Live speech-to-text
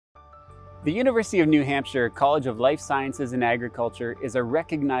The University of New Hampshire College of Life Sciences and Agriculture is a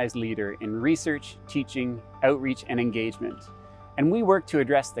recognized leader in research, teaching, outreach, and engagement. And we work to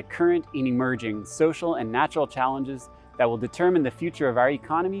address the current and emerging social and natural challenges that will determine the future of our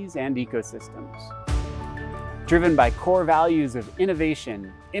economies and ecosystems. Driven by core values of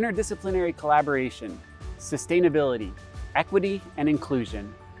innovation, interdisciplinary collaboration, sustainability, equity, and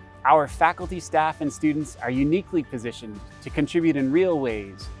inclusion, our faculty, staff, and students are uniquely positioned to contribute in real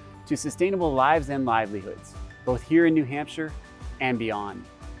ways to sustainable lives and livelihoods, both here in New Hampshire and beyond.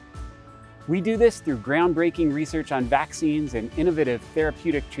 We do this through groundbreaking research on vaccines and innovative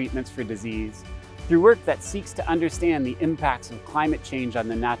therapeutic treatments for disease, through work that seeks to understand the impacts of climate change on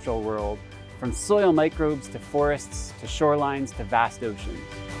the natural world, from soil microbes to forests to shorelines to vast oceans.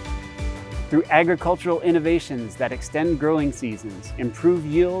 Through agricultural innovations that extend growing seasons, improve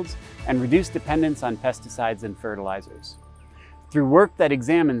yields, and reduce dependence on pesticides and fertilizers. Through work that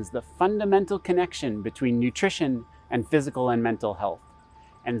examines the fundamental connection between nutrition and physical and mental health,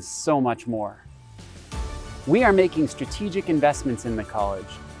 and so much more. We are making strategic investments in the college,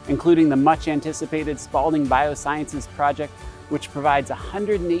 including the much anticipated Spalding Biosciences project, which provides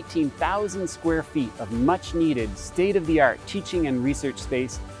 118,000 square feet of much needed state-of-the-art teaching and research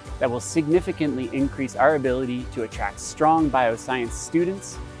space that will significantly increase our ability to attract strong bioscience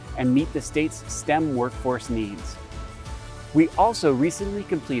students and meet the state's STEM workforce needs. We also recently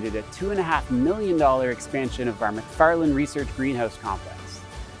completed a $2.5 million expansion of our McFarland Research Greenhouse Complex.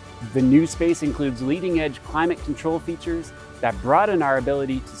 The new space includes leading-edge climate control features that broaden our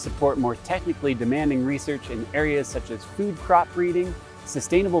ability to support more technically demanding research in areas such as food crop breeding,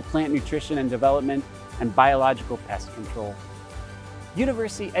 sustainable plant nutrition and development, and biological pest control.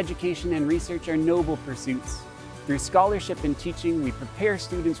 University education and research are noble pursuits. Through scholarship and teaching, we prepare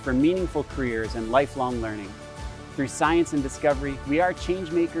students for meaningful careers and lifelong learning. Through science and discovery, we are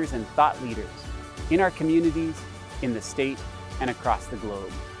change makers and thought leaders in our communities, in the state, and across the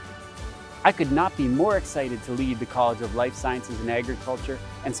globe. I could not be more excited to lead the College of Life Sciences and Agriculture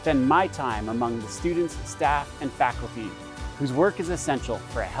and spend my time among the students, staff, and faculty whose work is essential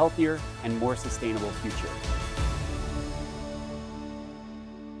for a healthier and more sustainable future.